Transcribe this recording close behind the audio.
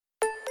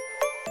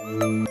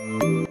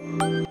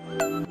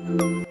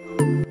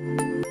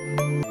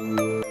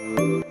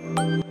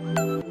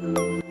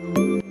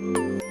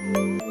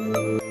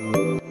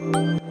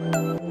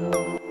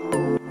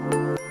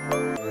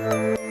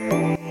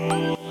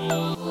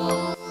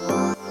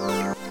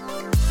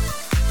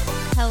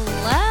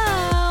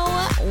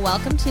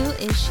Welcome to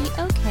Is She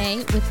Okay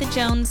with the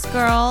Jones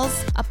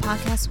Girls, a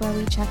podcast where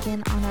we check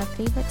in on our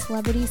favorite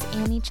celebrities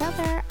and each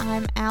other.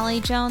 I'm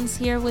Allie Jones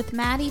here with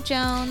Maddie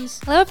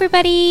Jones. Hello,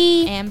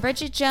 everybody. And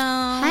Bridget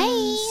Jones.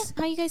 Hi.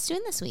 How are you guys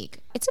doing this week?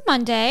 It's a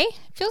Monday.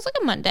 Feels like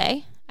a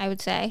Monday, I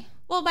would say.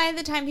 Well, by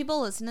the time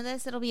people listen to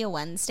this, it'll be a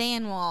Wednesday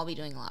and we'll all be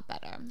doing a lot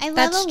better. I love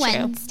That's a true.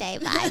 Wednesday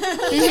vibe.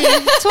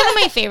 It's one of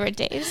my favorite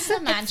days.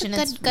 Imagine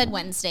it's good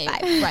Wednesday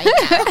vibe. right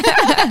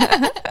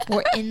now.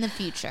 We're in the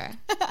future.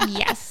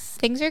 Yes.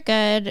 Things are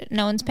good.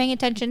 No one's paying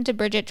attention to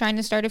Bridget trying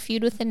to start a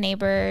feud with the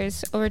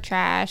neighbors over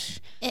trash.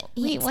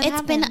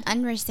 It's been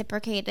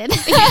unreciprocated.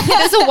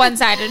 It is a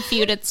one-sided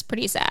feud. It's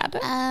pretty sad.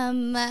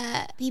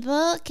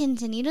 People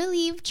continue to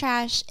leave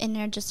trash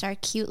in just our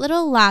cute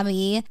little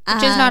lobby.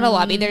 Which is not a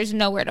lobby. There's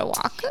nowhere to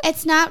walk.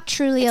 It's not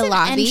truly a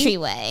lobby.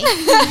 Entryway.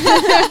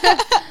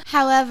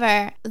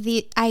 However,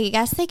 I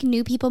guess like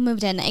new people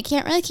moved in. I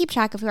can't really keep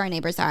track of who our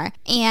neighbors are.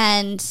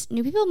 And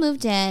new people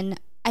moved in.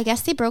 I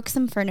guess they broke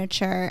some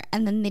furniture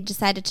and then they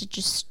decided to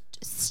just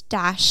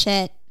stash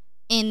it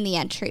in the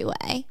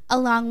entryway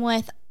along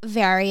with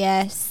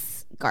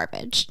various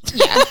garbage.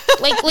 Yeah.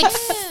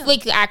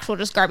 like actual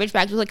just garbage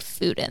bags with like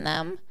food in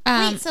them.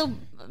 Wait, so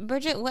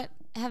Bridget, what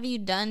have you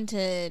done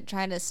to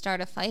try to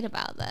start a fight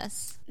about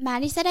this?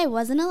 Maddie said I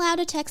wasn't allowed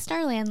to text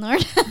our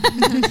landlord.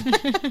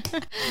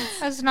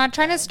 I was not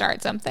trying to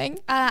start something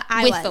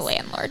with the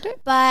landlord.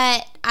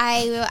 But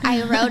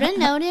I wrote a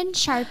note in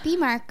Sharpie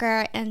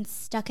marker and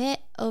stuck it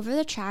over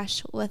the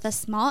trash with a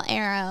small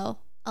arrow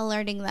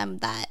alerting them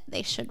that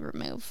they should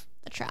remove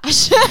the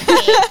trash.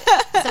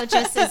 Wait, so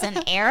just as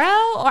an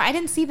arrow? Or I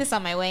didn't see this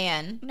on my way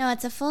in. No,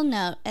 it's a full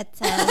note. It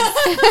says,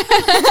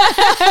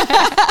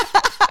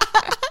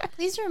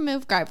 please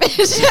remove garbage.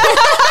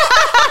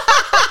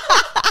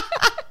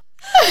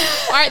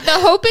 All right, the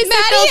hope is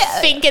that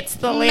they'll think it's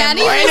the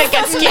landlord and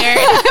get scared.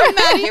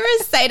 Maddie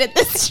recited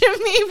this to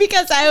me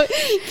because I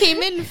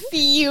came in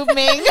fuming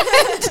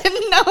and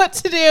didn't know what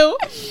to do.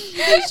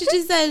 She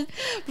just said,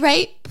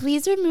 right,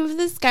 please remove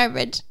this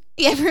garbage.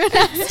 Everyone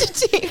has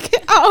to take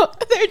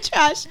out their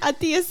trash at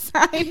the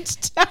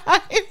assigned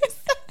times.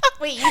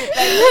 Wait,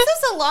 this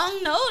is a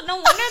long note. No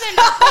wonder they're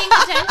not paying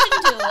attention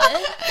to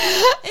it.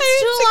 It's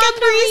too long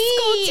to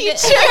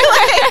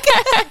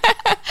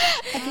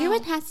read.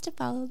 Everyone has to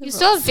follow the rules. You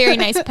still have very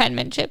nice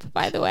penmanship,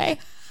 by the way.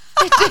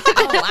 Oh,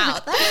 wow.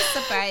 That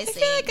is surprising. I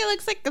feel like it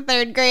looks like a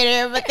third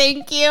grader, but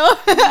thank you.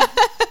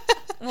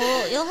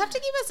 Well, you'll have to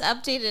keep us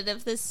updated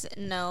if this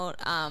note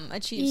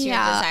achieves your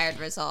desired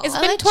result. It's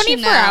been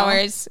 24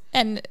 hours,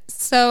 and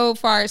so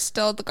far,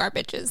 still the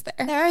garbage is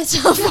there. There are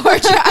still 4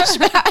 trash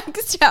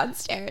bags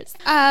downstairs.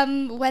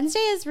 Wednesday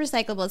is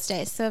recyclables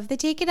day, so if they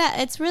take it out,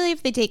 it's really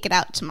if they take it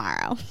out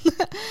tomorrow.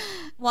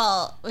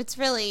 Well, it's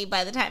really,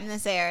 by the time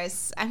this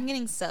airs, I'm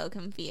getting so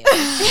confused.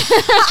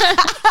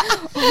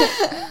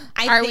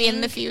 Are we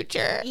in the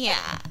future?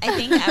 Yeah, I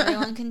think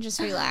everyone can just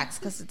relax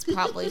because it's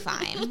probably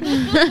fine.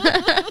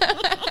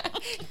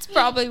 It's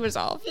probably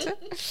resolved.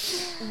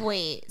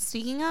 Wait,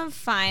 speaking of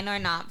fine or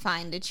not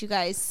fine, did you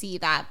guys see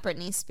that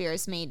Britney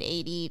Spears made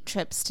 80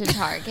 trips to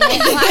Target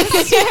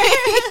last year?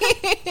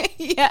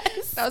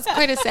 Yes. That was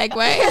quite a segue.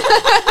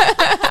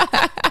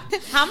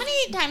 How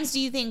many times do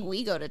you think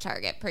we go to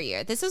Target per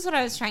year? This is what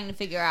I was trying to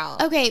figure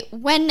out. Okay,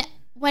 when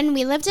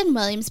we lived in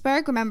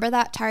Williamsburg, remember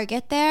that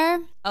Target there?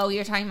 Oh,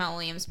 you're talking about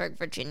Williamsburg,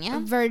 Virginia?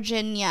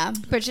 Virginia.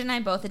 Bridget and I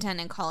both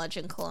attended college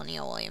in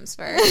Colonial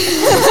Williamsburg.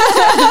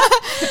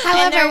 However,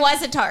 and there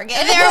was a Target.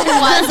 There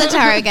was a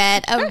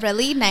Target, a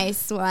really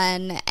nice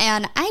one.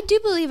 And I do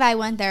believe I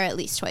went there at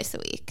least twice a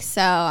week.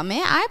 So, I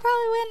mean, I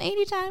probably went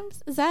 80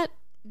 times. Is that?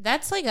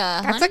 That's like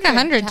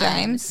 100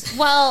 times.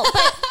 Well,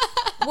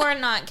 but we're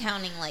not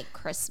counting like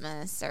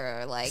Christmas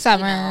or like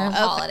summer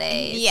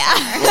holidays. Yeah.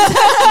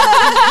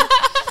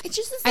 It's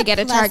just I get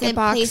a Target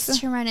box place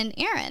to run an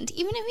errand.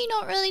 Even if you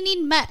don't really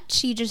need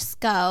much, you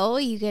just go.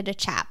 You get a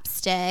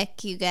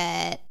chapstick. You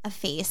get a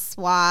face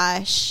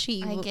wash.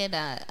 I get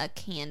a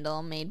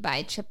candle made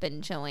by Chip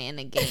and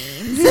Joanna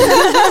Gaines.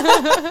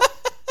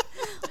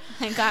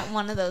 I got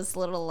one of those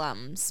little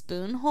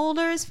spoon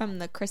holders from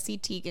the Chrissy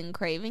Teigen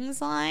Cravings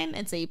line.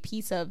 It's a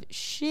piece of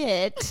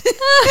shit,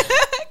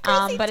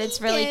 but it's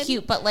really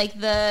cute. But like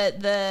the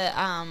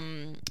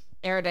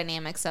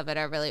aerodynamics of it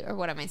are really, or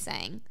what am I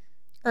saying?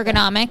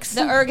 Ergonomics.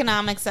 The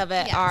ergonomics of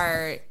it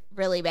are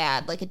really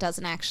bad. Like it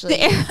doesn't actually.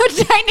 The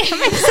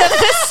aerodynamics of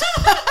the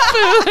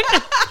spoon.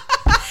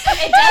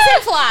 It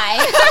doesn't fly,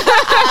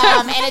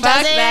 and it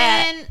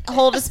doesn't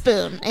hold a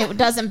spoon. It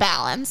doesn't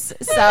balance.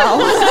 So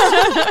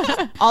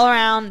all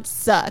around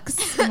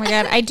sucks. Oh my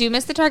God. I do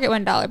miss the Target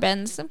 $1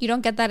 bins. You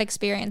don't get that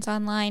experience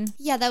online.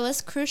 Yeah, that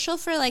was crucial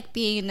for like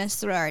being in a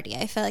sorority.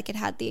 I feel like it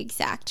had the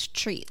exact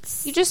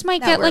treats. You just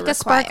might that get were like a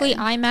sparkly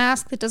required. eye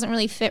mask that doesn't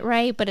really fit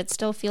right, but it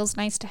still feels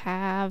nice to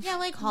have. Yeah,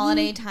 like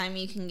holiday time,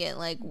 you can get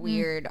like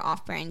weird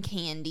off-brand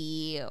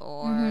candy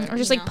or Or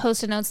just like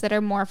Post-it notes that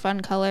are more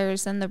fun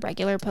colors than the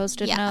regular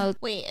Post-it Yeah. notes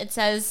Wait, it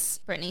says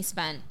Brittany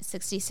spent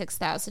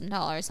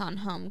 $66,000 on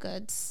home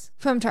goods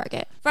from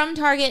Target. from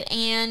Target,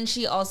 and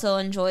she also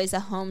enjoys a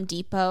Home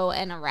Depot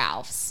and a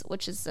Ralph's,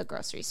 which is a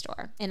grocery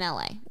store in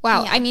LA.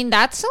 Wow. Yeah. I mean,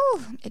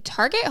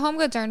 Target home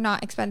goods are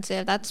not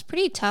expensive. That's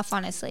pretty tough,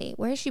 honestly.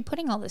 Where is she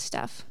putting all this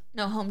stuff?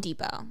 No, Home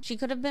Depot. She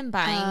could have been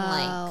buying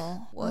like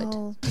wood.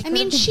 Oh. I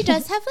mean, she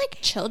does have like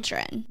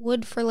children.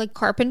 Wood for like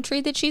carpentry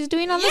that she's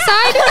doing on the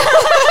side.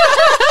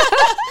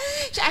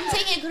 I'm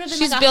saying it could have been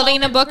She's like building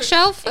a home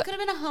bookshelf It could have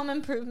been a home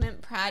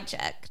improvement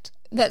project.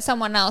 that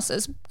someone else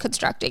is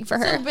constructing for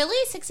her. So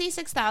really,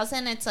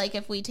 $66,000. It's like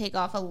if we take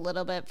off a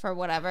little bit for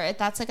whatever,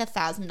 that's like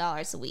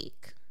 $1,000 a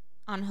week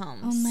on home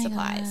my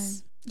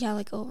supplies. Yeah,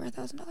 like over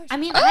 $1,000. I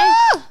mean,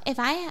 if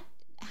I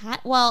had,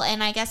 well,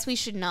 and I guess we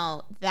should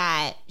know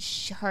that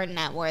her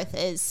net worth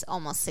is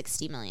almost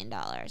 $60 million.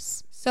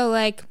 So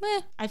like,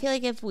 I feel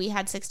like if we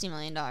had $60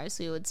 million,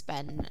 we would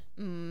spend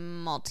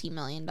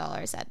multi-million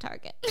dollars at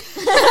Target.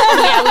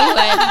 yeah, we would.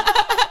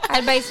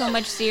 I'd buy so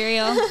much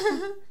cereal,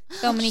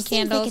 so many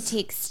Seems like candles. it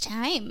takes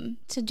time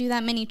to do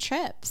that many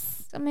trips.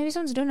 So maybe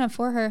someone's doing it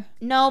for her.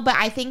 No, but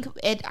I think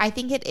it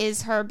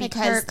is her Like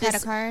because her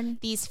credit card.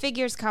 these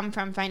figures come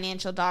from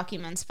financial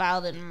documents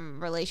filed in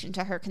relation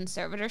to her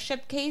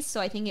conservatorship case.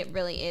 So I think it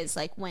really is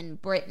like when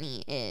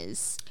Brittany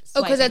is.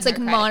 Oh, because that's like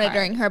swiping her credit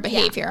monitoring card. her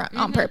behavior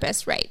on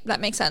purpose. Right.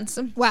 That makes sense.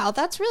 Wow,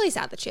 that's really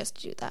sad that she has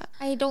to do that.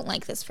 I don't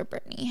like this for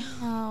Brittany.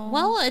 Oh.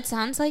 Well, it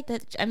sounds like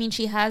that. I mean,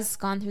 she has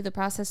gone through the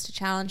process to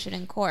challenge it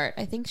in court.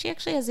 I think she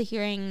actually has a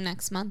hearing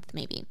next month,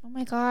 maybe. Oh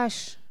my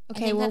gosh.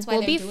 Okay, think well, that's why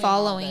we'll they're be doing all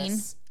following.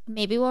 this.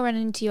 Maybe we'll run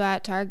into you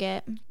at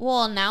Target.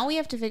 Well, now we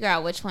have to figure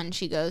out which one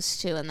she goes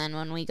to, and then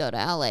when we go to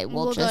LA, we'll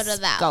We'll go just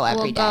to that. go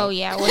every We'll day. go,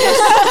 yeah. We'll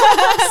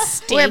just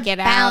stake We're it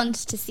bound out.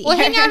 to see We'll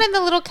her. hang out in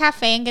the little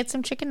cafe and get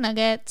some chicken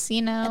nuggets,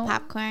 you know.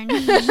 popcorn.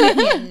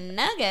 Chicken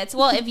nuggets.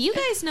 Well, if you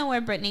guys know where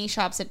Brittany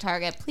shops at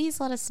Target, please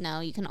let us know.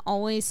 You can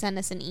always send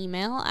us an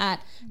email at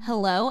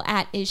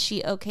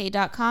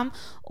hello@issheokay.com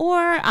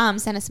or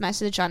send us a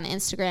message on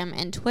Instagram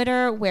and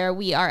Twitter where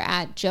we are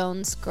at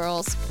Jones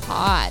Girls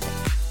Pod.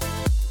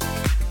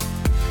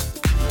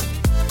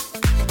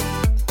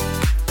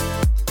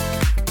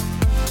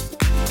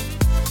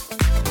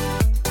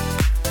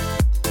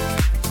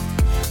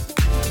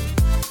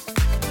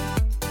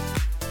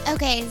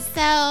 Okay,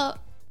 so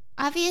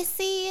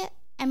obviously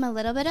I'm a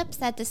little bit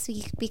upset this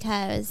week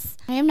because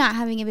I am not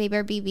having a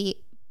baby.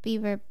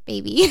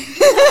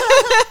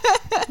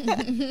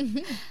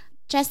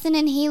 Justin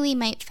and Haley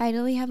might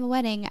finally have a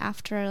wedding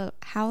after,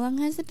 how long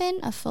has it been?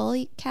 A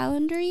full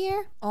calendar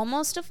year?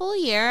 Almost a full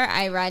year.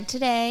 I read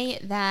today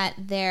that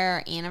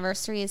their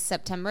anniversary is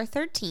September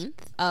 13th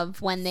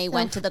of when they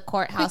went to the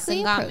courthouse and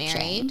quickly got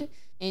approaching. married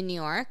in New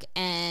York.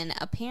 And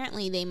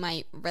apparently they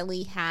might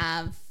really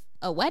have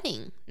a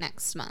wedding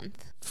next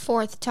month.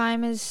 Fourth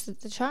time is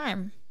the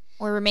charm.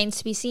 Or remains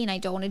to be seen. I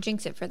don't want to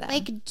jinx it for them.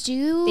 Like,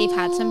 They've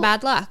had some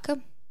bad luck.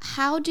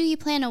 How do you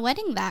plan a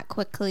wedding that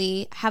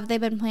quickly? Have they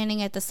been planning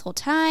it this whole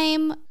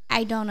time?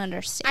 I don't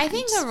understand. I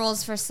think the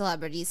rules for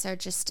celebrities are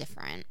just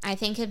different. I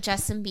think if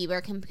Justin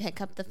Bieber can pick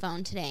up the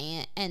phone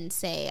today and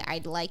say,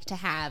 I'd like to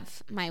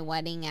have my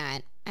wedding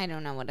at, I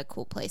don't know what a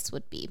cool place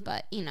would be,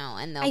 but, you know,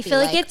 and they'll I be feel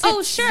like it's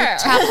oh, sure.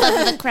 top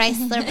of the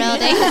Chrysler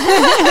building.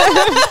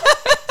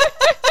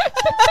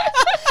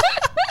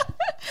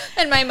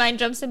 And my mind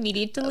jumps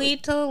immediately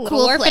to Little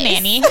Cool Orphan place.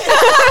 Annie.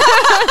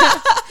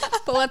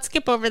 But let's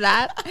skip over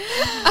that.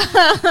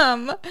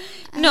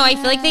 No, I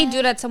feel like they do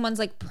it at someone's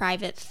like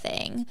private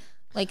thing.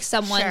 Like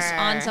someone's Sure.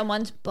 on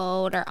someone's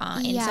boat or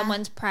in Yeah.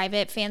 someone's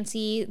private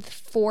fancy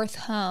fourth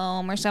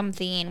home or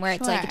something where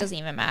it's like Sure. it doesn't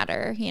even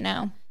matter, you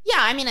know? Yeah,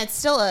 I mean, it's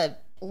still a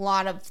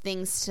lot of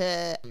things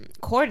to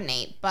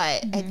coordinate,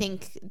 but I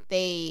think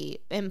they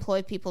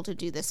employ people to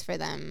do this for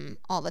them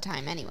all the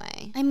time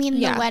anyway. I mean,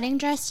 Yeah. the wedding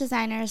dress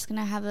designer is going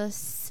to have a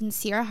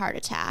sincere heart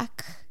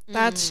attack.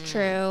 That's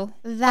true.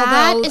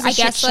 That Although, is a I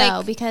shit guess, show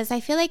like- because I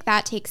feel like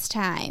that takes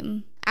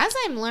time. As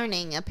I'm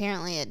learning,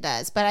 apparently it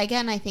does. But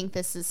again, I think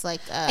this is like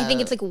I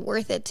think it's like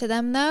worth it to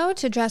them though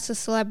to dress a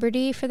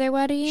celebrity for their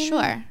wedding.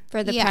 Sure.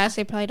 For the Yeah. press,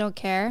 they probably don't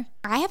care.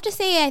 I have to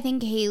say, I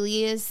think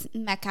Haley's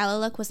Met Gala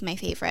look was my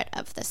favorite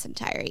of this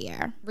entire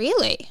year.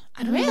 Really?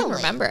 I don't even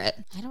remember it.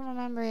 I don't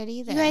remember it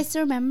either. You guys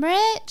remember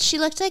it? She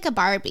looked like a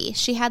Barbie.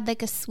 She had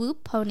like a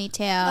swoop ponytail.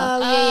 Oh,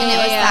 yeah, and yeah, it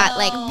was yeah. that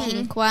like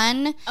pink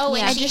one. Oh,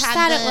 and I she just had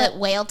thought it the looked-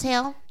 whale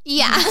tail.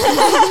 Yeah.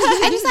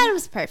 I just thought it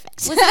was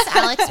perfect. Was this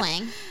Alex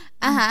Wang?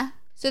 Uh-huh.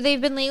 So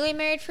they've been legally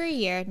married for a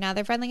year. Now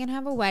they're finally going to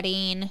have a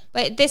wedding.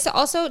 But this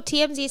also,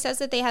 TMZ says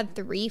that they had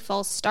 3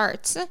 false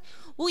starts.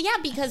 Well, yeah,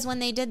 because when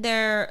they did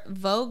their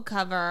Vogue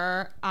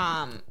cover,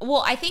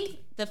 well, I think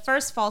the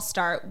first false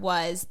start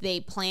was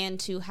they planned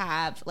to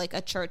have like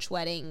a church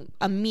wedding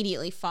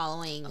immediately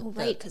following. Oh,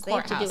 right, because they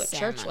have to do a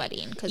church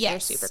wedding because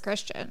they're super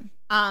Christian.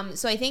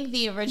 So I think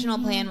the original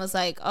plan was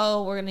like,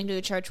 oh, we're going to do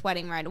a church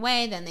wedding right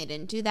away. Then they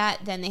didn't do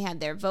that. Then they had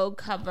their Vogue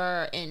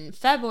cover in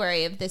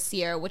February of this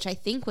year, which I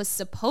think was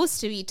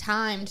supposed to be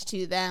timed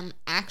to them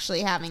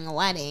actually having a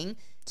wedding.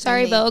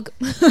 Sorry, Vogue.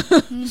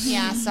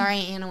 Yeah,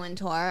 sorry, Anna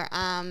Wintour.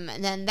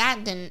 Then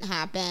that didn't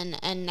happen,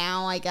 and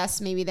now I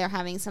guess maybe they're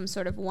having some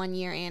sort of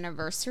 1-year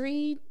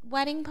anniversary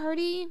wedding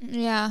party.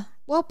 Yeah.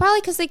 Well, probably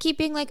because they keep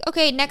being like,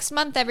 okay, next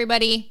month,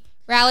 everybody,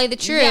 rally the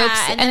troops.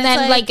 Yeah, and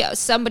then like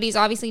somebody's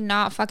obviously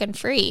not fucking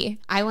free.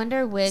 I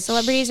wonder which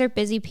celebrities are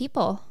busy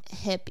people.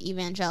 Hip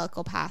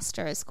evangelical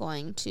pastor is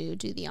going to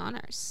do the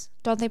honors.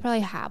 Don't they probably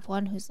have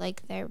one who's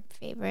like their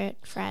favorite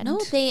friend?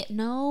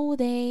 No,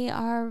 they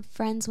are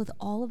friends with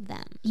all of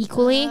them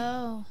equally.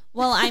 Oh.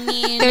 Well, I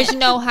mean, there's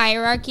no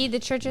hierarchy. The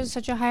church is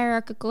such a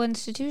hierarchical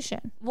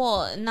institution.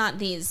 Well, not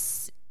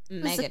these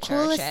mega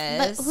coolest,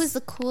 churches. but who's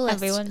the coolest?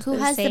 Everyone's who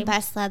has same. the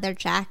best leather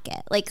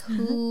jacket? Like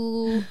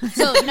who?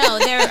 So no,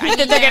 they're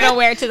gonna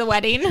wear to the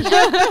wedding.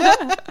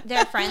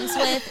 They're friends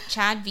with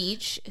Chad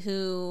Veach,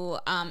 who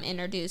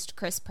introduced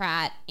Chris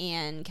Pratt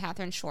and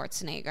Katherine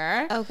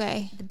Schwarzenegger.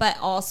 Okay, but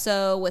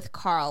also with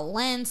Carl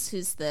Lentz,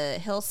 who's the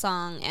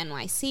Hillsong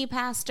NYC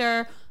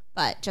pastor.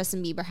 But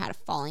Justin Bieber had a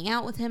falling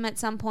out with him at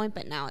some point,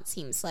 but now it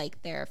seems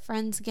like they're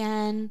friends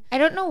again. I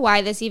don't know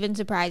why this even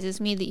surprises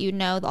me that you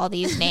know all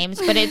these names,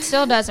 but it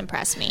still does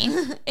impress me.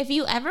 If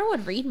you ever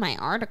would read my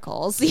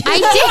articles. I did read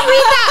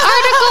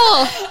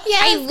that article. Yeah,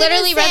 I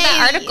literally read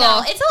that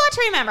article. It's a lot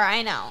to remember,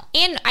 I know.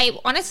 And I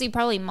honestly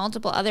probably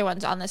multiple other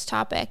ones on this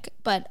topic,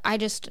 but I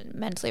just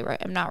mentally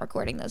am not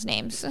recording those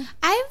names.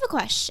 I have a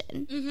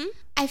question. Mm-hmm.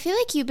 I feel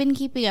like you've been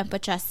keeping up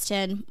with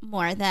Justin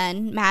more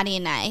than Maddie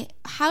and I.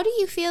 How do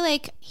you feel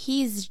like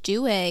he's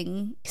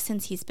doing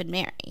since he's been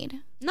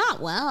married?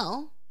 Not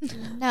well.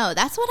 No,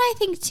 that's what I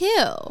think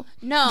too.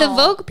 No. The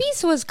Vogue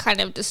piece was kind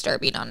of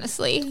disturbing,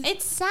 honestly.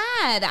 It's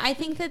sad. I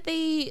think that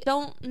they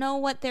don't know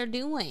what they're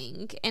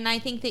doing. And I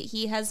think that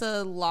he has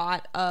a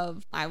lot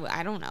of,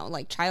 I don't know,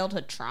 like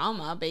childhood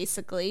trauma,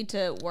 basically,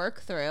 to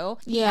work through.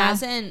 He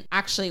hasn't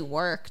actually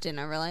worked in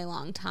a really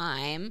long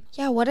time.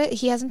 Yeah,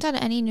 he hasn't done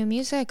any new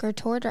music or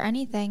toured or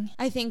anything.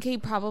 I think he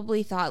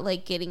probably thought,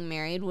 like, getting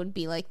married would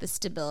be, like, the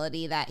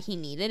stability that he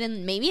needed.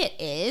 And maybe it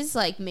is.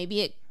 Like, maybe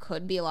it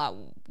could be a lot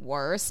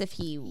worse if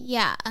he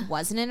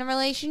wasn't in a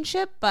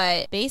relationship,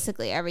 but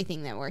basically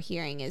everything that we're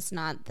hearing is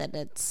not that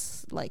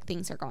it's like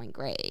things are going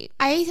great.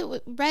 I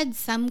read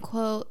some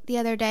quote the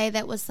other day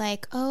that was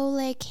like, oh,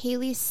 like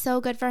Haley's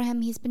so good for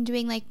him, he's been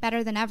doing like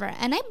better than ever,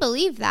 and I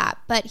believe that,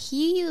 but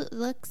he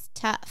looks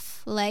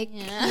tough, like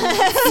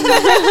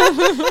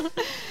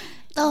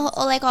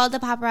like all the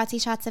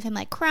paparazzi shots of him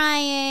like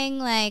crying,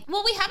 like,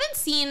 well, we haven't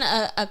seen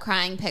a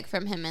crying pic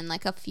from him in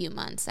like a few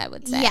months, I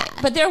would say. Yeah,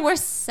 but there were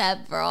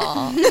several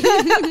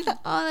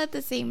all at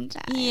the same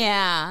time.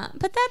 Yeah,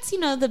 but that's,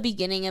 the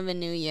beginning of a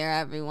new year.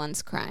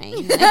 Everyone's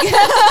crying.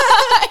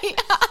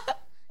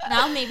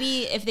 Now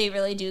maybe if they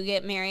really do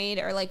get married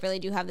or like really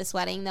do have this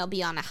wedding, they'll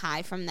be on a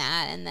high from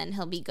that, and then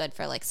he'll be good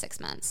for like 6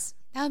 months.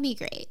 That would be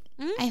great.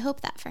 I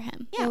hope that for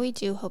him. Yeah, we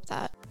do hope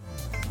that.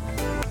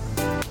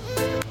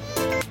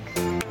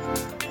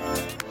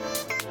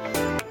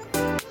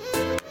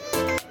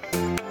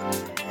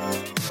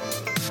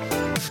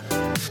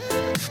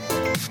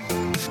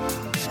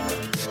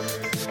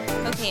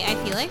 Okay, I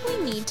feel like we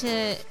need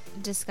to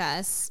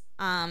discuss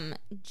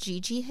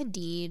Gigi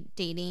Hadid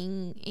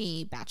dating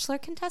a Bachelor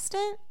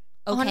contestant.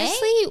 Okay?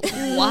 Honestly,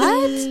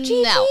 what?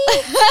 Gigi? No.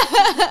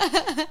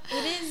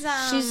 It is.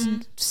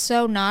 She's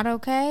so not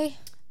okay.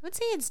 I would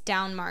say it's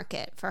down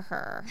market for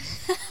her.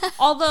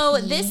 Although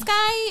this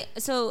guy,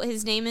 so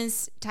his name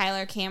is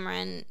Tyler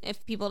Cameron,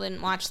 if people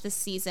didn't watch this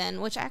season,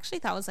 which I actually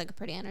thought was like a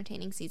pretty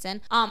entertaining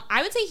season.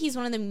 I would say he's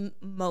one of the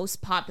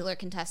most popular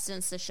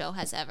contestants the show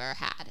has ever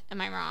had.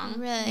 Am I wrong?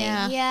 Really?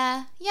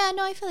 Yeah. Yeah,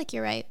 no, I feel like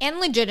you're right. And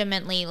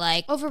legitimately,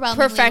 like,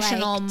 Overwhelmingly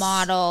professional liked.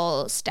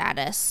 model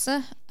status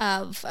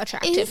of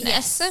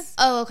attractiveness.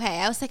 Oh, okay.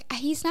 I was like,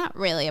 he's not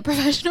really a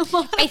professional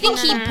model. I think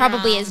he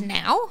probably is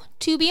now,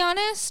 to be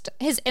honest.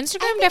 His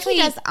Instagram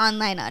definitely he does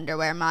online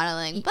underwear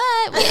modeling, but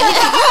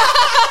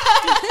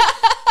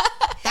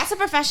That's a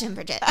profession,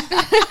 Bridget.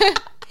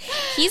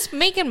 he's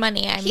making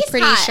money, I'm he's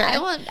pretty hot. sure. I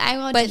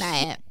won't But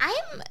deny it.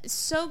 I'm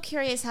so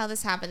curious how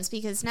this happens,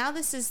 because now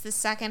this is the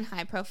second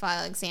high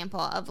profile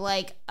example of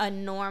like a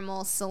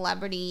normal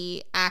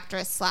celebrity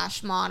actress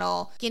 /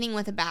 model getting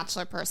with a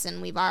Bachelor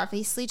person. We've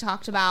obviously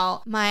talked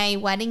about my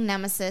wedding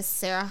nemesis,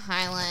 Sarah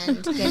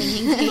Hyland,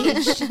 getting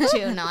engaged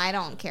to, no, I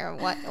don't care,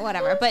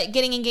 whatever, but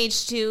getting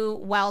engaged to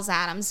Wells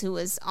Adams, who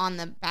was on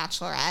The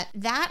Bachelorette.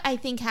 That I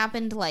think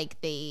happened like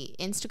they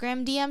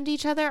Instagram DM'd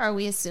each other. Are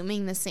we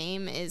assuming the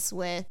same is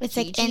with It's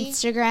Gigi? like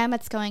Instagram,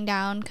 it's going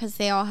down because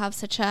they all have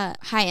such a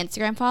high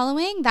Instagram following.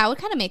 following, that would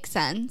kind of make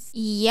sense.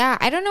 Yeah,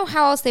 I don't know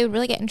how else they would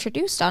really get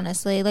introduced,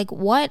 honestly. Like,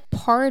 what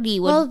party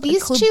would Well,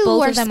 these include two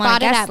both were of them on a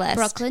spotted guest at list?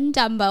 Brooklyn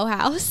Dumbo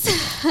House.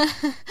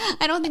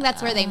 I don't think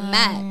that's where they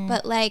met,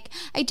 but like,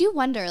 I do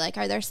wonder, like,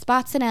 are there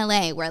spots in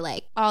LA where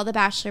like all the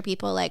Bachelor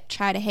people like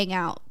try to hang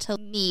out to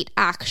meet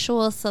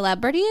actual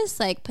celebrities?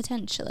 Like,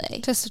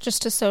 potentially.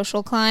 Just a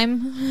social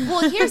climb.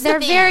 Well, here's They're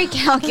the thing. very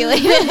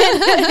calculated.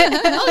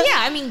 Oh yeah,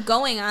 I mean,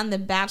 going on The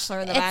Bachelor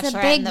or The It's a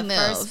Bachelorette big in the move,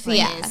 first place.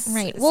 yeah.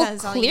 Right. Well,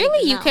 says all clearly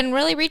need to you know. can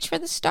really reach for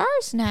the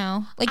stars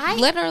now. Like,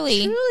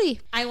 literally. Truly.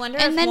 I wonder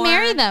And if then more,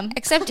 marry them.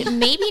 Except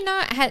maybe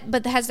not,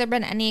 but has there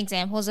been any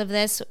examples of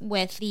this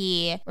with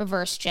the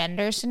reverse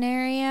gender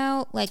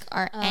scenario? Like,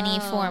 are any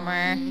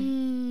former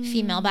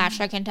female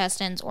Bachelor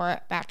contestants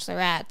or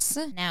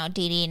Bachelorettes now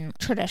dating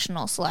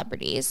traditional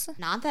celebrities?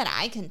 Not that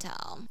I can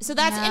tell. So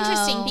that's No.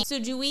 interesting. So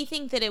do we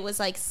think that it was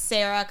like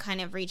Sarah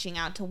kind of reaching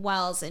out to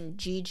Wells and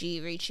Gigi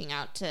reaching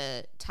out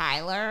to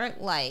Tyler?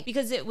 Like,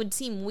 because it would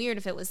seem weird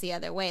if it was the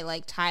other way.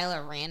 Like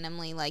Tyler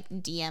randomly like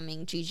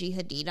DMing Gigi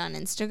Hadid on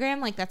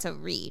Instagram. Like, that's a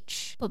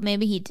reach. But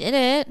maybe he did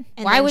it.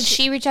 And Why then would she-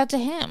 she reach out to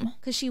him?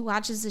 Because she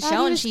watches the Thought show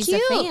he and was she's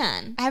cute. a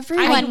fan.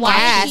 Everyone I mean, why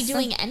is guess. she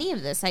doing any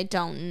of this? I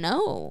don't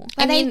know.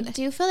 But I, mean-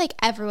 do feel like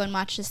everyone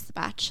watches The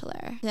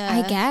Bachelor.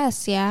 I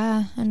guess,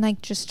 yeah. And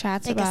like just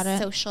chats Like about a it.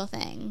 social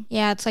thing.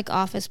 Yeah, it's like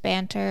office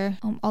banter.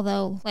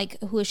 Although,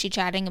 like, who is she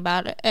chatting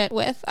about it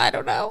with? I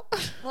don't know.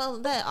 Well,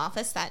 the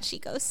office that she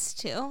goes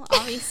to,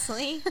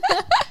 obviously.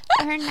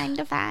 Her 9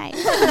 to 5.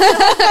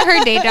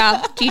 Her day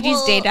job. Gigi's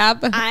Well, day job.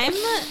 I'm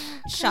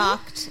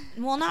shocked.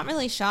 Well, not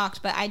really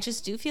shocked, but I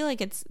just do feel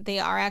like they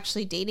are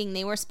actually dating.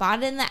 They were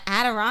spotted in the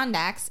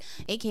Adirondacks,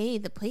 aka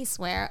the place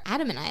where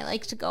Adam and I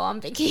like to go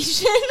on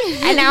vacation.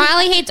 And now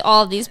Allie hates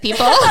all of these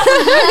people.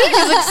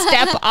 She's like,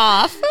 step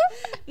off.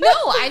 No,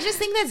 I just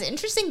think that's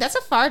interesting. That's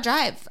a far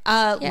drive.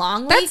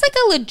 Long way. That's like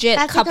a legit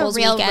That's like a couples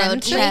real weekend.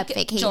 road trip.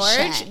 Like, vacation.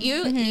 George,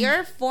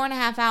 you're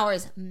 4.5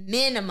 hours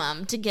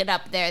minimum to get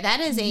up there. That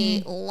is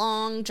a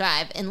long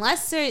drive,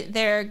 unless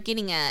they're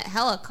getting a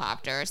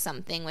helicopter or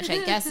something, which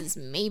I guess is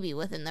maybe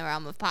within the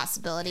realm of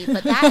possibility.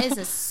 But that is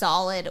a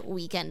solid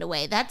weekend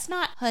away. That's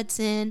not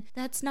Hudson.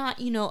 That's not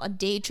a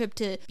day trip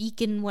to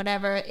Beacon,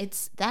 whatever.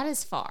 That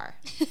is far.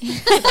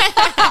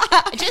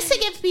 Just to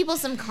give people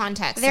some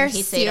context, They're in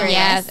case they don't.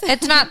 serious. Yeah,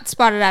 it's not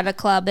spotted at a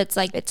club. It's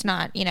like, it's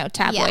not,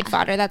 tabloid Yeah.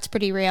 fodder. That's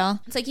pretty real.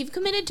 It's like you've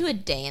committed to a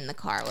day in the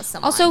car with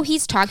someone. Also,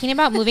 he's talking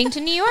about moving to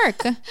New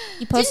York.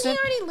 He didn't posted. he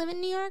already live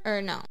in New York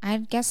or no? I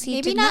guess he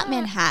Maybe did not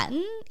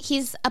Manhattan.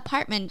 He's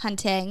apartment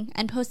hunting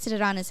and posted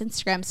it on his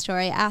Instagram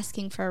story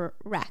asking for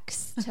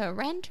Rex. To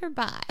rent or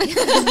buy?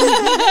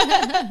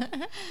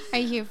 Are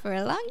you here for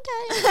a long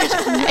time?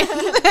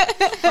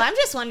 Well, I'm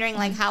just wondering,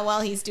 like, how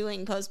well he's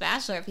doing post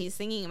Bachelor if he's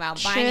thinking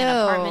about buying an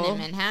True. apartment in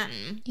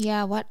Manhattan.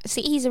 Yeah, what?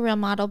 See, he's a real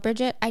model,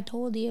 Bridget. I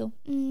told you.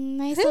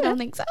 I still don't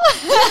think so.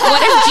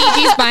 What if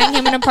Gigi's buying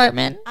him an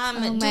apartment? Do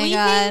my we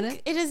God.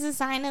 think it is a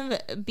sign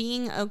of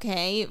being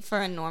okay for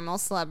a normal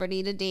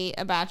celebrity to date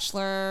a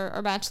Bachelor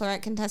or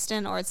Bachelorette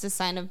contestant, or it's a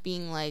sign of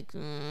being like,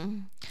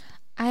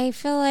 I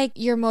feel like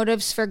your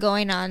motives for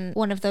going on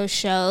one of those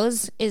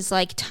shows is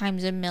like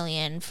times a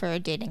million for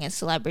dating a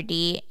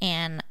celebrity,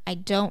 and I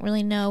don't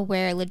really know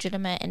where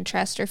legitimate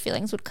interest or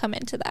feelings would come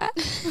into that.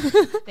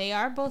 they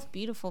are both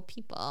beautiful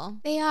people.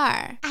 They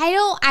are.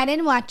 I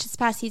didn't watch this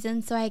past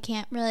season, so I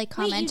can't really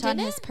comment on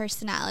his didn't?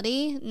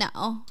 personality. No.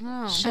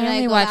 Oh. Should I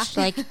only go watched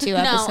back? like 2 No,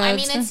 episodes. I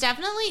mean, it's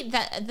definitely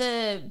that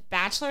The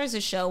Bachelor is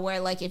a show where,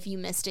 like, if you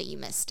missed it, you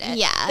missed it.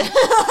 Yeah.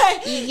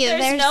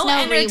 There's no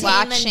entertainment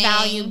rewatching.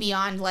 value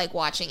beyond like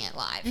watching it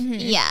live.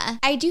 Yeah.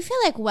 I do feel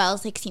like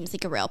Wells seems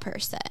like a real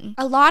person.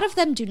 A lot of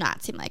them do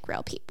not seem like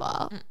real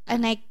people.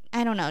 And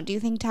I don't know. Do you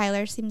think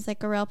Tyler seems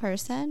like a real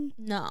person?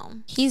 No.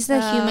 He's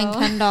the human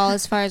Ken doll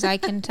as far as I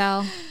can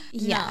tell.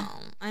 No.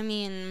 I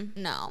mean,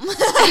 no.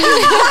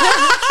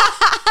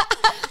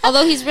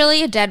 Although he's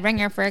really a dead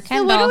ringer for a Ken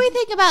So what doll. do we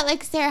think about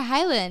like Sarah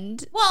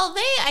Hyland? Well,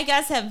 they, I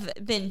guess, have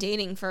been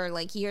dating for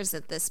like years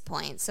at this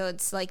point. So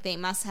it's like they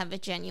must have a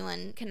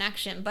genuine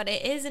connection. But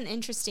it is an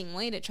interesting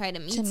way to try to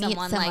meet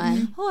someone.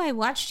 Like, oh, I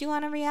watched you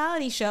on a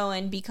reality show.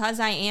 And because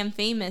I am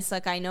famous,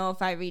 like, I know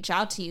if I reach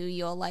out to you,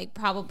 you'll like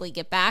probably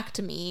get back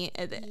to me.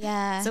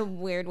 Yeah. It's a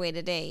weird way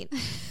to date.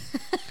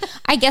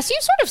 I guess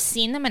you've sort of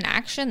seen them in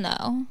action,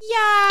 though.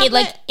 Yeah.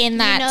 Like in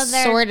that know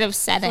their sort of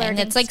setting. flirting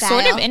It's like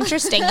sort of style.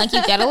 interesting. Like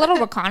you get a little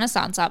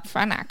reconnaissance up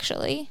front,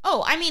 actually.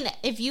 Oh, I mean,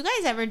 if you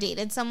guys ever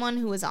dated someone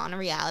who was on a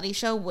reality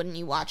show, wouldn't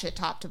you watch it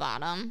top to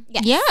bottom?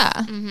 Yes. Yeah.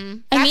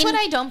 That's what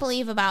I don't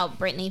believe about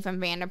Brittany from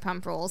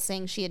Vanderpump Rules,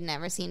 saying she had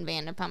never seen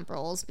Vanderpump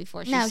Rules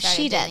before she No, started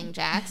she did. dating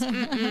Jax.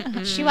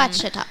 She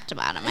watched it top to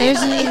bottom.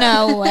 There's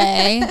no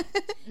way.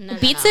 No,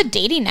 Beats a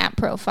dating app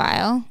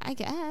profile. I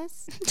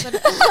guess.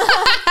 But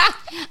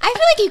I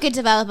feel like you could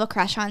develop a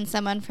crush on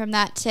someone from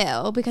that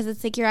too, because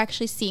it's like you're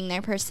actually seeing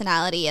their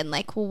personality and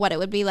like what it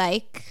would be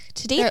like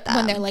to date them.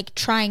 When they're like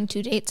trying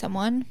to date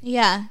someone.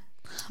 yeah.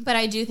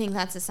 I do think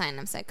that's a sign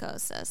of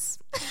psychosis.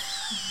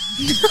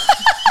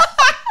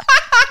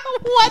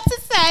 What's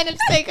a sign of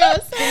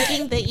psychosis?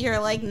 Thinking that you're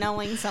like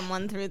knowing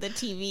someone through the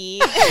TV.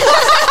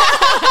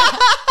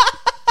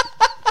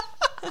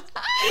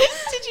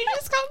 Did you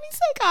just call me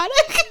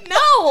psychotic? No,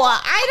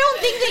 I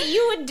don't think that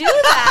you would do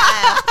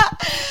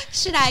that.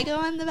 Should I go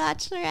on The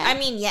Bachelorette? I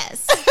mean,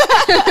 yes.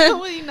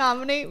 Will you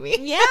nominate me?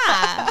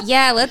 Yeah.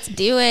 Yeah, let's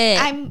do it.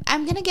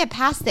 I'm gonna get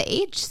past the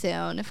age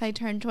soon if I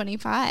turn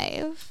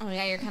 25. Oh,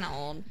 yeah, you're kind of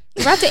old.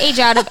 You're about to age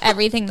out of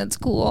everything that's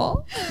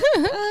cool.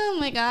 Oh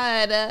my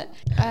god.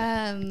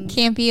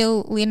 Can't be a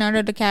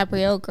Leonardo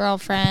DiCaprio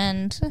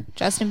girlfriend.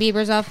 Justin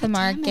Bieber's off the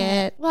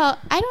market. Well,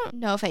 I don't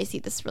know if I see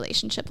this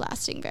relationship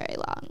lasting very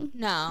long.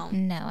 No.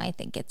 No, I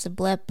think it's a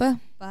blip.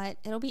 But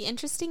it'll be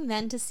interesting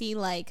then to see,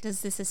 like,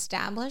 does this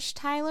establish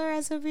Tyler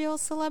as a real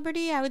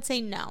celebrity? I would say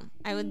no.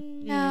 I would,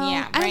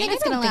 yeah, I don't think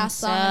it's gonna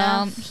last long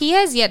enough. He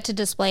has yet to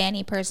display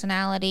any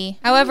personality.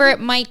 However, it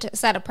might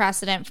set a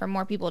precedent for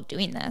more people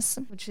doing this.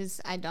 Which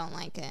is, I don't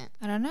like it.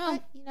 I don't know.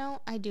 But, you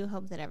know, I do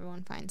hope that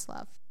everyone finds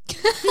love.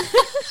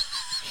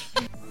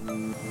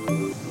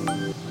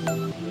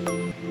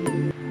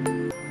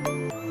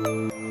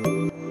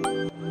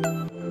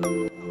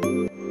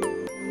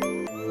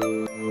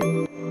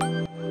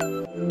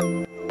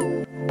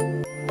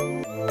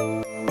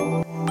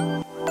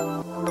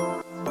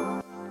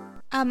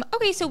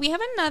 Okay, so we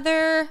have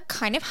another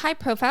kind of high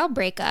profile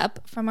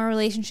breakup from a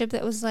relationship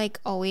that was like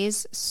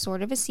always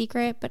sort of a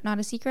secret, but not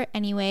a secret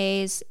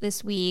anyways.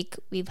 This week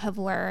we have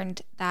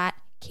learned that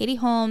Katie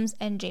Holmes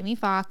and Jamie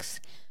Foxx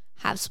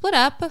have split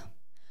up.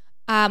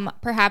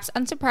 Perhaps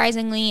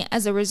unsurprisingly,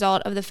 as a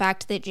result of the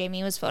fact that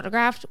Jamie was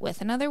photographed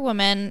with another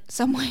woman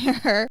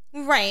somewhere.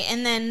 Right,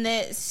 and then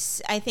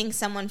I think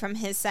someone from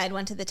his side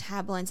went to the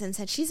tabloids and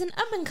said she's an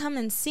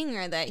up-and-coming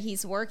singer that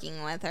he's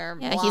working with her.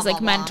 Yeah, blah, he's like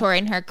blah, blah.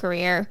 mentoring her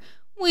career.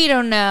 We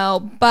don't know,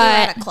 They're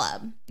but at a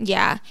club.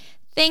 yeah.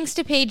 Thanks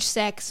to page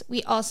 6,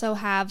 we also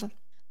have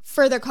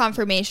further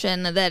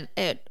confirmation that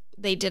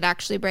they did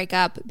actually break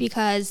up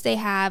because they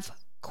have,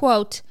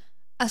 quote,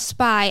 a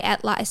spy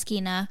at La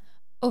Esquina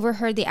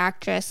overheard the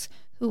actress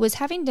who was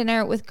having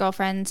dinner with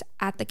girlfriends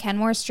at the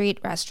Kenmore Street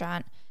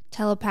restaurant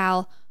tell a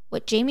pal,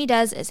 what Jamie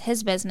does is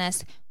his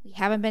business. We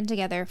haven't been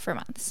together for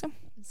months.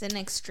 It's an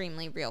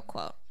extremely real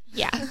quote.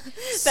 Yeah. someone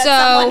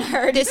So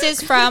heard. this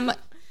is from,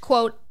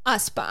 quote, a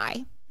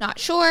spy. Not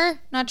sure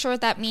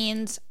what that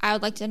means. I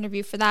would like to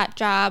interview for that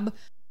job,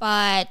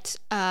 but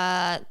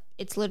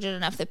it's legit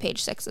enough that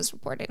page 6 is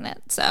reporting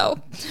it. So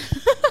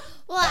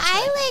Well,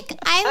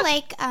 I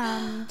like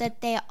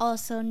that they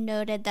also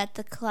noted that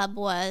the club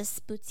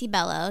was Bootsy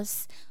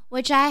Bellows,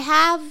 which I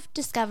have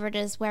discovered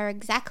is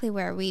exactly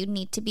where we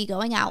need to be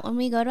going out when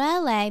we go to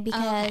LA,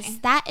 because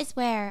that is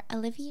where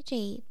Olivia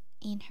Jade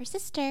and her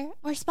sister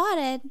were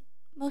spotted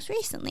most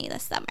recently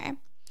this summer.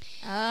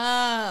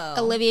 Oh.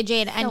 Olivia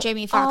Jade and So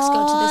Jamie Foxx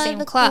go to the same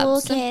the clubs.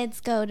 Cool kids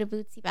go to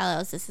Bootsy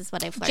Bellows. This is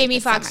what I've learned. Jamie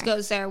this Foxx summer.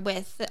 goes there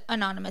with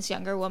anonymous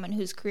younger woman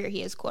whose career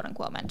he is quote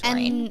unquote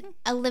mentoring. And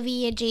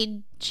Olivia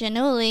Jade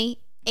Giannulli,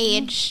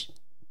 age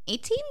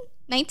 18,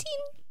 19.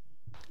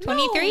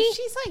 23? No,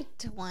 she's like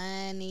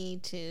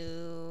 22.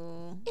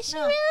 Is she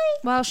really?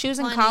 Well, she was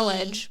in 20.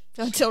 college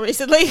until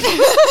recently.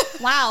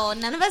 Wow,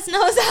 none of us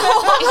knows how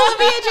old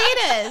Olivia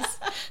Jade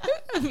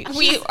is.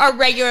 We are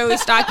regularly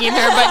stalking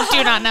her, but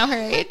do not know her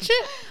age.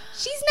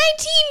 She's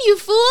 19, you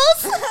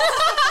fools.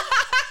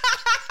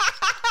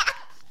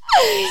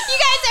 You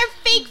guys are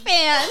fake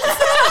fans.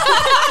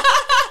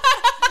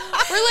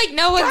 We're like,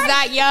 no one's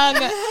that young.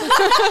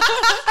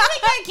 I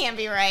think that can't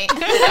be right.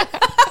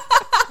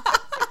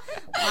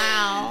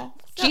 Wow.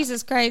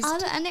 Jesus Christ. All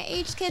the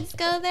underage kids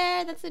go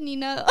there. That's when you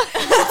know.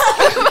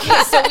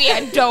 Okay, so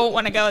we don't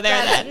want to go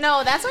there then.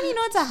 No, that's when you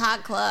know it's a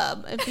hot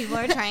club. If people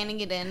are trying to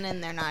get in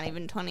and they're not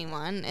even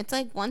 21, it's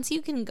like once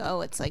you can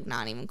go, it's like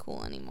not even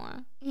cool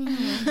anymore.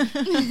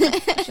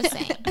 Just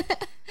saying.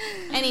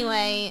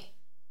 Anyway,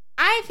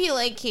 I feel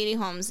like Katie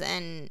Holmes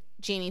and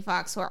Jamie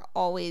Foxx were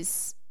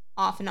always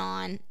off and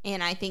on,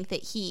 and I think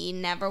that he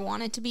never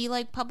wanted to be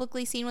like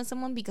publicly seen with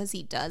someone because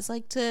he does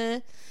like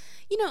to,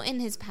 you know, in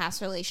his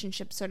past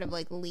relationships sort of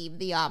like leave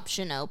the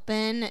option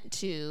open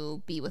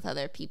to be with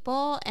other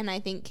people. And I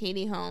think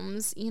Katie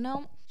Holmes, you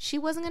know, she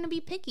wasn't going to be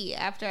picky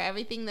after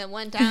everything that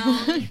went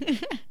down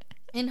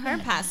in her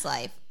past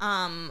life.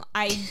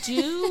 I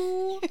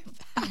do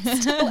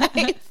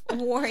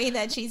worry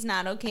that she's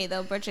not okay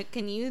though. Bridget,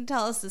 can you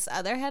tell us this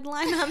other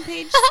headline on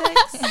page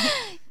 6?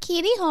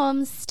 Katie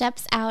Holmes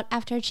steps out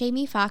after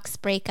Jamie Foxx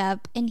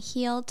breakup in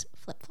heeled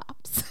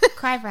flip-flops.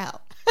 Cry for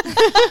help.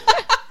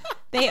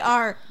 They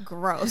are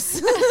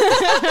gross.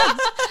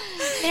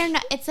 They're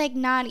not. It's like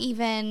not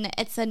even.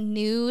 It's a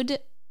nude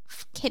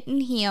kitten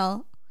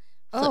heel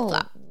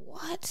flip-flop.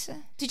 What?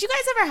 Did you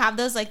guys ever have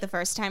those like the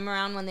first time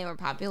around when they were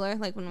popular,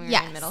 like when we were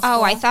Yes. in middle school?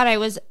 Oh, I thought I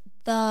was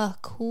the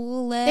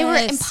coolest. They were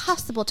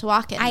impossible to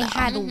walk in. I though.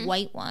 had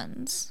white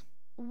ones.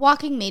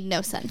 walking made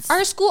no sense.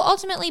 Our school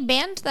ultimately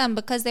banned them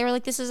because they were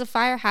like, this is a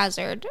fire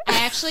hazard.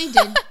 I actually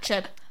did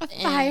trip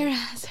fire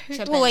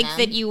hazard. Well, like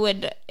that you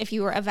would, if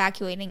you were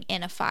evacuating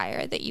in a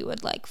fire, that you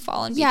would like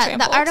fall and be Yeah,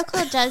 trampled. the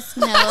article does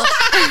note.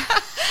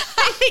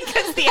 I think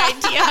that's the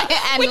idea,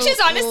 which is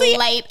honestly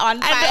light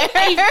on fire.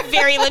 a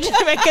very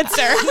legitimate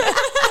concern.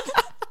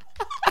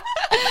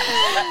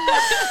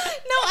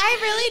 No, I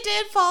really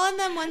did fall in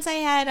them once I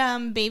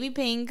had baby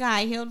pink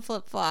high-heeled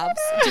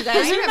flip-flops. Do you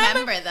guys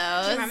remember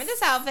those. Do you remember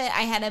this outfit?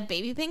 I had a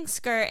baby pink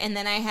skirt, and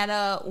then I had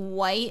a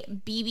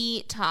white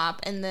BB top,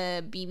 and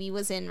the BB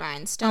was in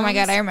rhinestones. Oh my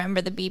God, I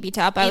remember the BB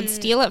top. I would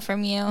steal it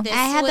from you.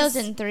 I had those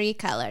in 3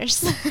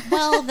 colors.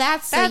 Well,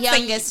 that's the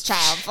youngest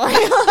child for you.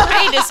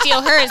 I had to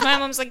steal hers. My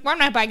mom's like, well, I'm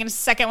not buying a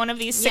second one of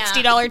these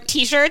 $60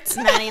 t-shirts.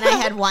 Maddie and I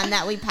had one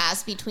that we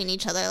passed between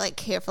each other, like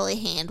carefully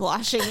hand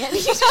washing it.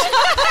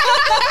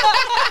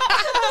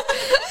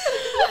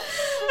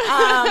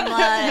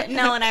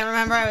 No, and I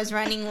remember I was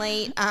running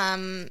late.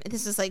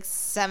 This was like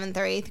 7th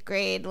or 8th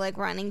grade, like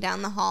running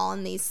down the hall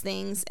in these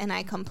things, and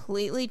I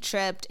completely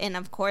tripped. And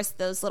of course,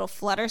 those little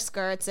flutter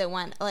skirts, it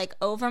went like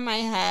over my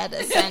head,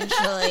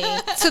 essentially.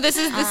 So this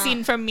is the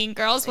scene from Mean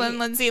Girls when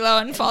Lindsay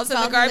Lohan falls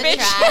in the garbage.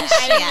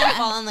 I didn't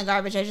fall in the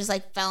garbage. I just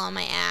like fell on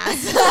my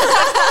ass.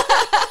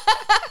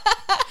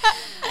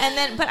 And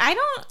then, but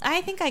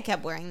I think I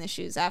kept wearing the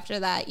shoes after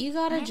that. You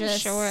gotta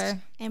just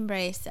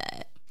Embrace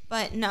it.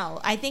 But no,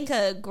 I think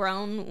a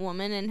grown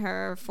woman in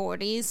her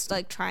 40s,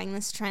 like trying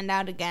this trend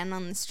out again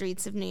on the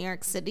streets of New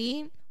York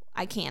City,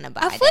 I can't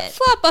abide A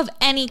flip-flop of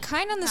any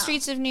kind on the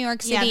streets of New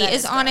York City that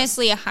is is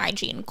honestly a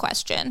hygiene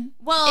question.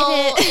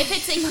 Well, if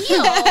it's a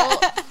heel,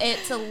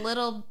 it's a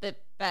little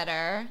bit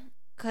better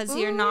because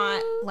you're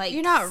not like...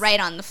 You're not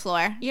right on the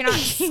floor. You're not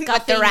the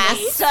scuffing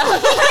rest.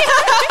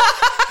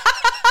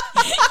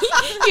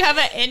 You have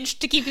an inch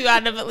to keep you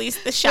out of at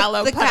least the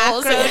shallow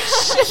puddles of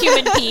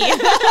human pee.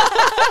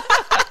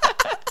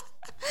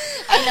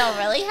 I know,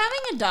 really having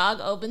a dog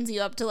opens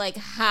you up to like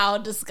how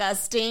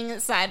disgusting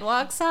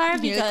sidewalks are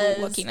You're because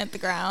looking at the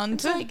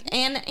ground. like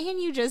and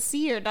you just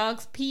see your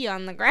dog's pee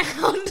on the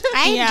ground.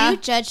 I do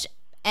judge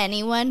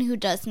anyone who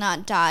does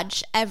not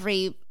dodge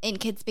every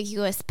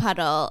inconspicuous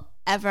puddle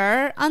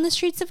ever on the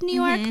streets of New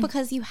York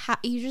because you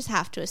just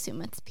have to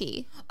assume it's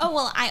pee. Oh,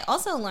 well, I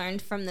also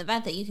learned from the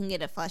vet that you can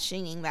get a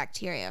flesh-eating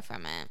bacteria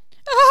from it.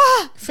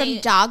 From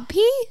dog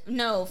pee?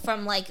 No,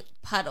 from like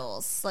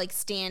puddles, like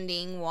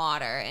standing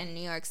water in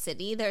New York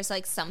City. There's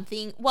like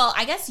something, well,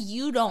 I guess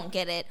you don't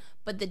get it,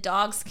 but the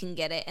dogs can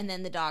get it, and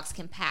then the dogs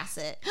can pass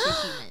it to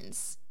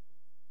humans.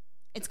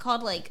 It's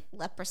called like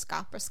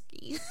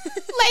leproscopy.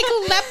 Like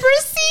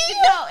leprosy?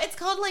 No, it's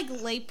called like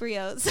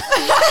laprios.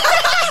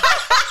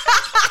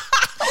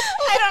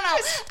 I don't know.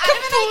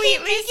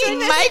 Completely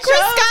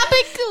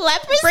Microscopic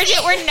leprosy?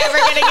 Bridget, we're never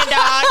getting a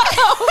dog.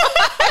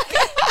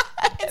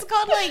 It's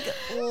called like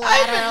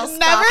lateral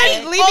Never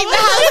scopic. leaving the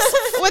house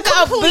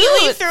without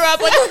Completely boots. threw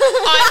up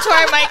onto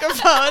our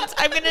microphones.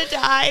 I'm gonna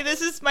die.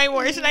 This is my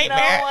worst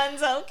nightmare. No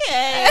one's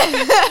okay.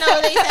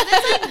 No, they said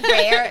it's like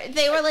rare.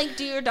 They were like,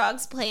 "Do your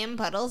dogs play in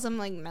puddles?" I'm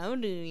like, "No,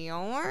 do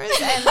yours?"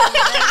 And then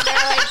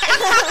they're like,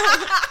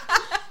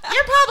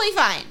 "You're probably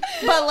fine,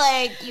 but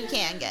like you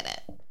can't get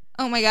it."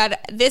 Oh my God.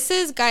 This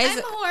is, guys,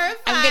 I'm horrified.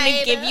 I'm going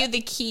to give you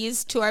the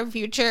keys to our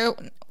future.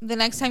 The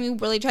next time you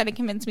really try to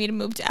convince me to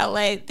move to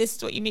LA, this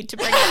is what you need to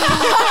bring up.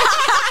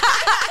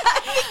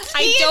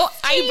 I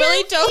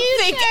really don't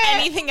think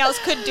anything else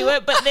could do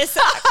it, but this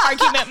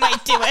argument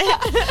might do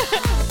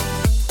it.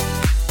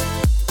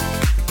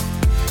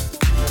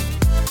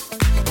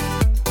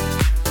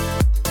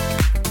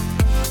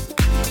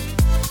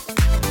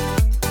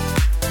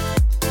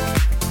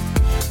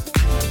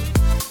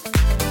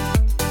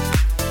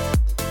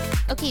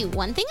 Okay,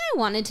 one thing I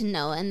wanted to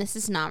know, and this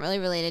is not really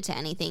related to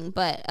anything,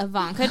 but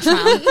Ivanka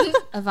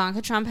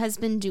Trump has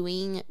been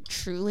doing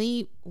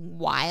truly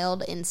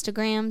wild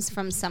Instagrams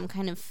from some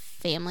kind of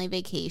family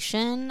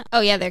vacation.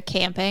 Oh, yeah, they're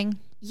camping.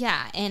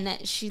 Yeah, and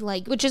she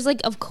like... Which is like,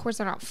 of course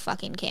they're not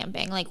fucking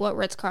camping. Like, what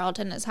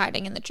Ritz-Carlton is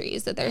hiding in the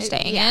trees that they're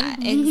staying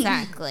in?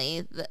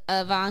 Exactly.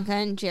 Ivanka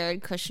and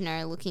Jared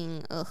Kushner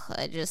looking,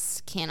 I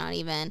just cannot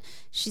even.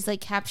 She's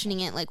like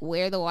captioning it like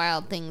where the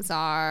wild things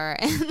are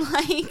and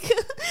like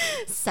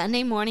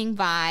Sunday morning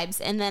vibes.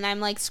 And then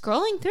I'm like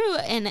scrolling through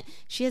and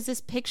she has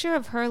this picture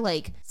of her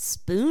like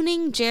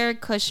spooning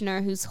Jared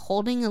Kushner who's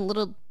holding a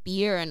little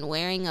beer and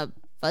wearing a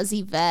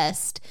fuzzy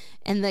vest,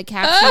 and the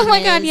caption oh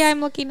my God, is, yeah,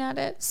 I'm looking at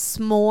it.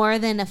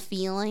 "S'more than a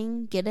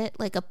feeling," get it?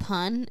 Like a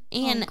pun.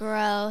 And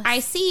gross. I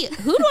see,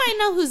 who do I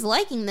know who's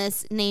liking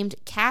this, named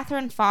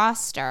Catherine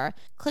Foster.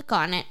 Click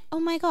on it. Oh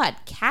my God,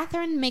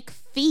 Catherine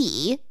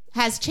McPhee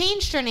has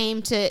changed her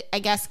name to, I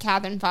guess,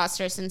 Catherine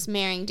Foster since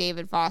marrying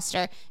David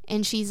Foster,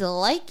 and she's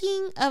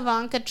liking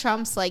Ivanka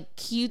Trump's like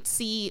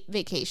cutesy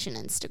vacation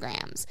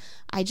Instagrams.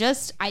 I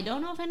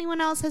don't know if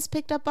anyone else has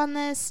picked up on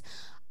this.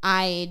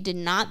 I did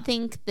not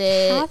think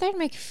that... Catherine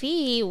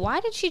McPhee, why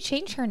did she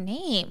change her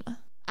name?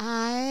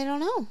 I don't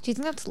know. Do you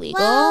think that's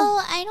legal?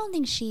 Well, I don't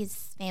think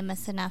she's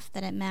famous enough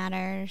that it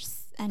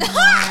matters anymore.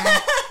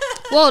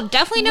 Well,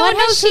 definitely no What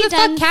one has knows who she the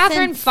fuck done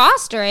Catherine since-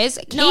 Foster is.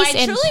 Case No, I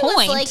in truly was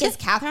point. like, is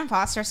Catherine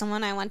Foster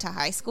someone I went to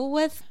high school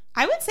with?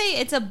 I would say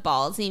it's a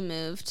ballsy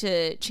move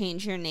to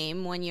change your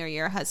name when you're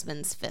your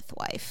husband's fifth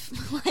wife.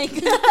 Like,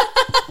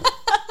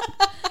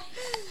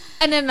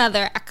 And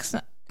another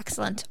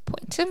excellent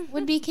point.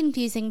 Would be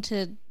confusing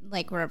to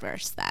like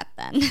reverse that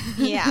then.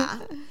 yeah.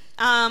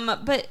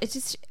 But it's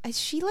just, is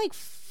she like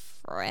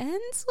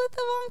friends with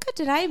Ivanka?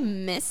 Did I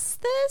miss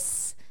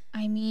this?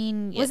 I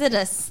mean, Was it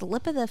a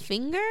slip of the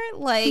finger?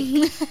 Like,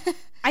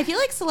 I feel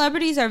like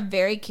celebrities are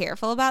very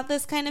careful about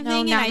this kind of no,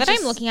 thing. now and that I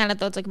I'm looking at it,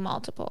 though, it's like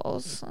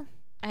multiples.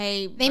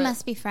 They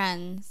must be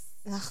friends.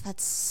 Ugh,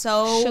 that's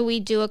so. Should we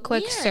do a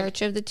quick weird.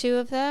 search of the two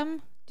of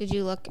them? Did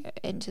you look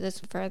into this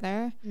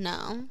further?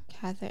 No.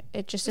 Catherine,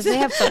 it just if they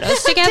have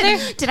photos together.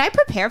 Did I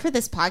prepare for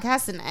this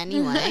podcast in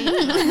any way?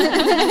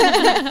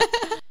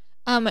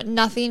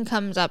 Nothing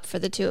comes up for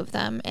the two of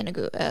them in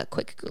a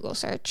quick Google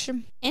search.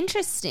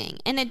 Interesting.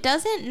 And it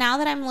doesn't, now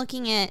that I'm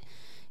looking at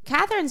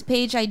Catherine's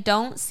page, I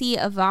don't see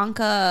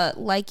Ivanka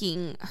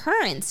liking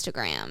her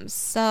Instagrams.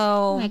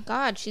 Oh So my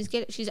God, she's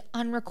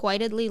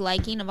unrequitedly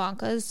liking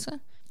Ivanka's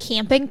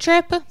camping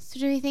trip. So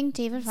do we think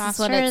David is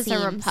Foster what it is a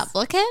seems.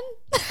 Republican?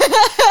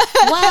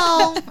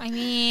 well, I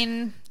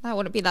mean, that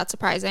wouldn't be that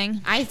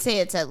surprising. I'd say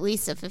it's at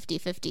least a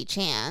 50-50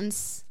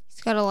 chance. He's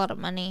got a lot of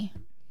money.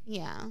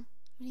 Yeah.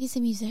 He's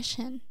a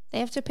musician. They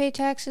have to pay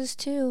taxes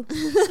too.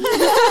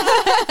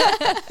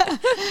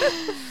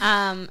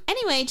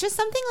 Anyway, just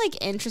something like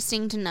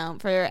interesting to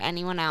note for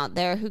anyone out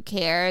there who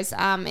cares.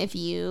 If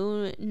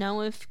you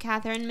know if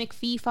Catherine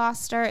McPhee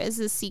Foster is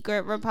a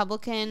secret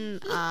Republican,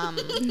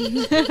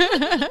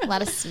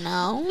 let us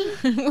know.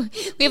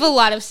 We have a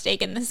lot of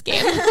stake in this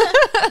game.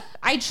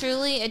 I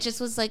truly, it just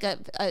was like a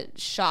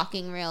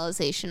shocking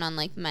realization on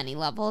like many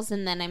levels.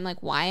 And then I'm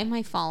like, why am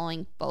I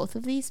following both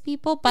of these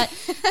people? But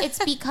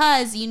it's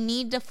because you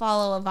need to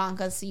follow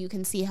Ivanka so you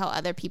can see how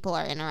other people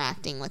are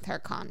interacting with her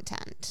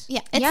content.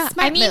 Yeah, it's a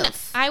smart I mean,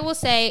 move. I will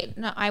say,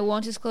 no, I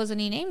won't disclose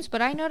any names,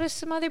 but I noticed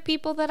some other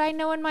people that I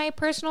know in my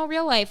personal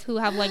real life who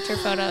have liked her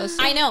photos.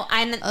 I know.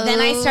 And then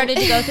I started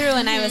to go through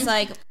and I was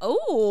like,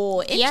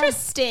 oh,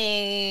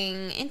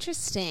 interesting.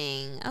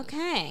 Interesting.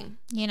 Okay.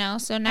 You know,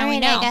 so now All we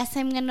right, know. I guess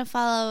I'm gonna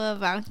follow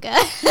Ivanka.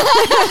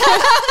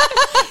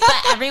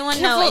 But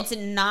everyone know it's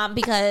not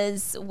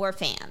because we're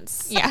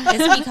fans. Yeah.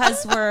 It's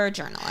because we're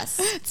journalists.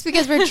 It's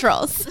because we're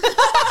trolls.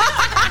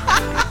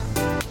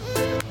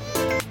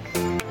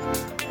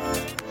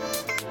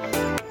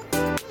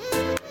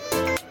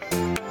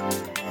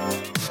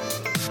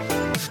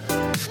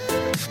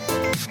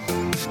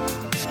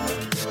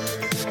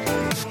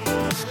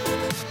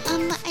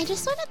 I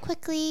just want to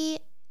quickly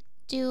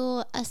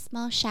do a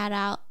small shout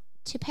out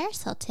to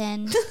Paris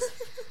Hilton.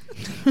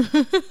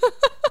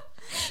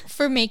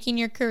 For making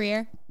your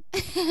career.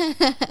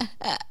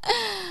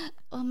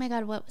 Oh my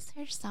God, what was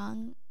her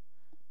song?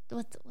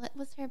 What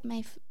was her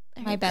My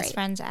best great-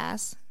 friend's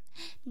ass.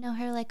 No,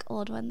 her like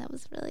old one that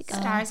was really good.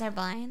 Stars are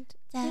blind.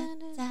 Da,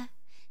 da,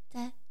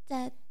 da,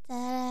 da,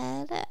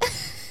 da, da.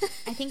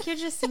 I think you're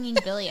just singing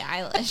Billie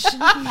Eilish.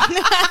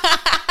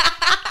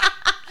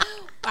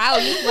 Wow,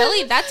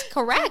 Lily, that's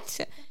correct.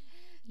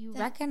 You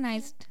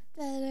recognized.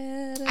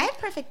 I have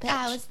perfect pitch.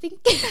 I was thinking.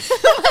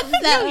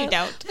 No, you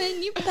don't.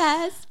 When you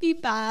pass me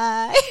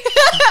by,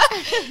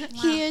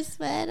 here's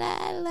what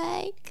I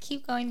like,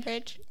 Keep going,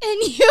 Bridge.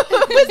 and you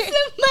were with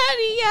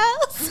somebody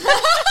else.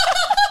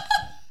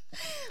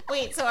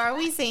 Wait, so are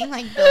we saying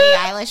like Billie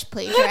Eilish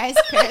plagiarized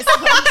Paris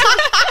Hilton?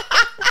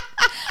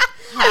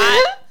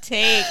 Hot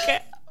take.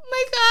 Oh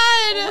my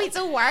God! Wait,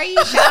 so why are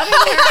you shouting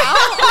her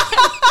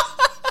out?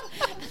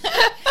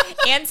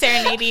 And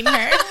serenading her.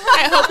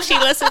 I hope she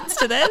listens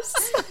to this.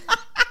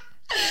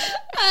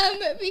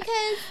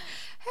 Because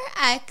her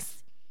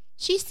ex,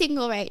 she's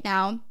single right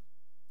now,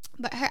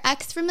 but her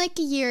ex from like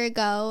a year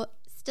ago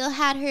still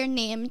had her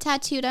name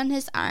tattooed on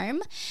his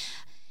arm,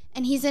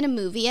 and he's in a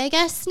movie, I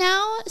guess,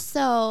 now.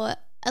 So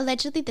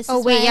allegedly, this is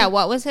Oh, wait, why- yeah.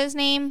 What was his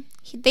name?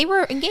 They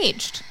were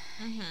engaged.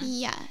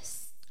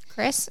 Yes.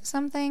 Chris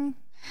something?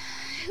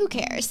 Who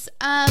cares?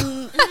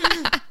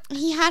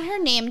 He had her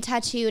name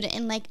tattooed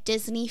in like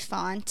Disney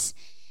font,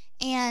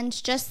 and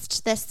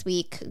just this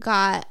week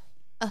got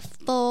a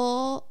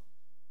full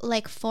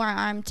like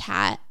forearm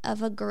tat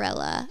of a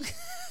gorilla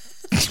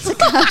to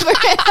cover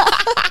it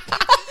up.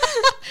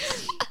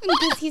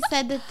 Because he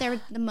said that they're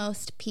the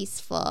most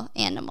peaceful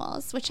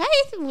animals, which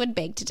I would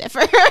beg to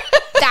differ.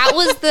 That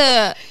was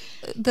the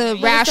What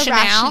was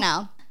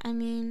rationale. I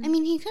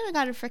mean, he could have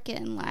got a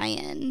freaking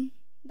lion.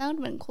 That would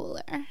have been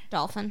cooler.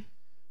 dolphin.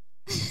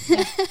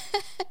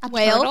 A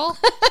Whale? turtle?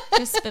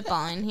 Just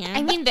spitballing here.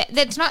 I mean,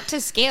 that's not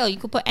to scale. You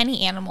could put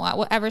any animal at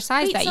whatever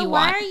size Wait, that so you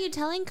why want. are you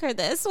telling her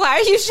this? Why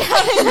are you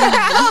shouting her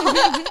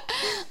out?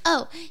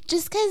 Oh,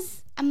 just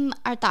because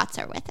our thoughts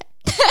are with it.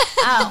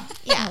 Oh,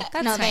 yeah.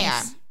 That's no, they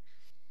nice.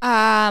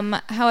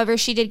 are. However,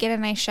 she did get a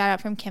nice shout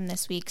out from Kim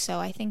this week, so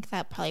I think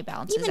that probably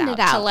balances Evened out, it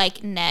out. to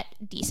like net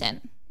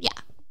decent. Yeah.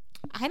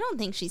 I don't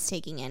think she's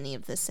taking any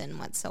of this in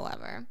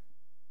whatsoever.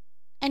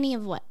 Any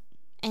of what?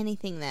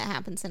 anything that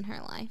happens in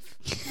her life.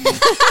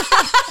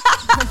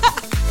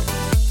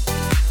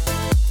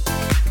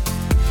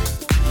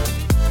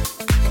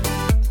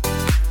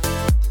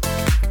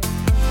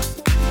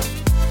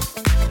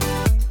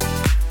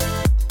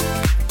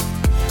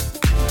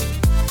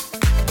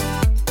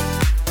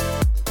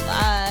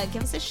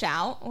 Give us a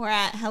shout. We're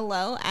at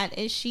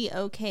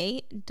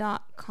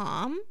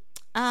hello@issheokay.com.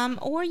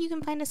 Or you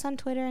can find us on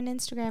Twitter and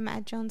Instagram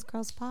at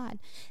JonesGirlsPod.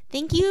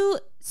 Thank you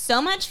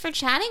so much for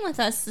chatting with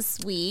us this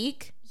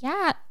week.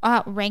 Yeah.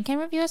 Rank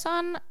and review us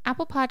on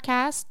Apple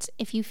Podcasts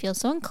if you feel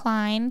so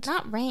inclined.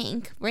 Not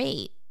rank,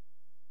 rate.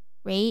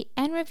 Rate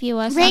and review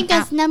us. Rank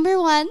us number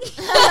 1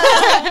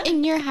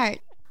 in your heart.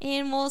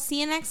 And we'll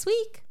see you next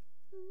week.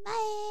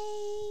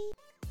 Bye.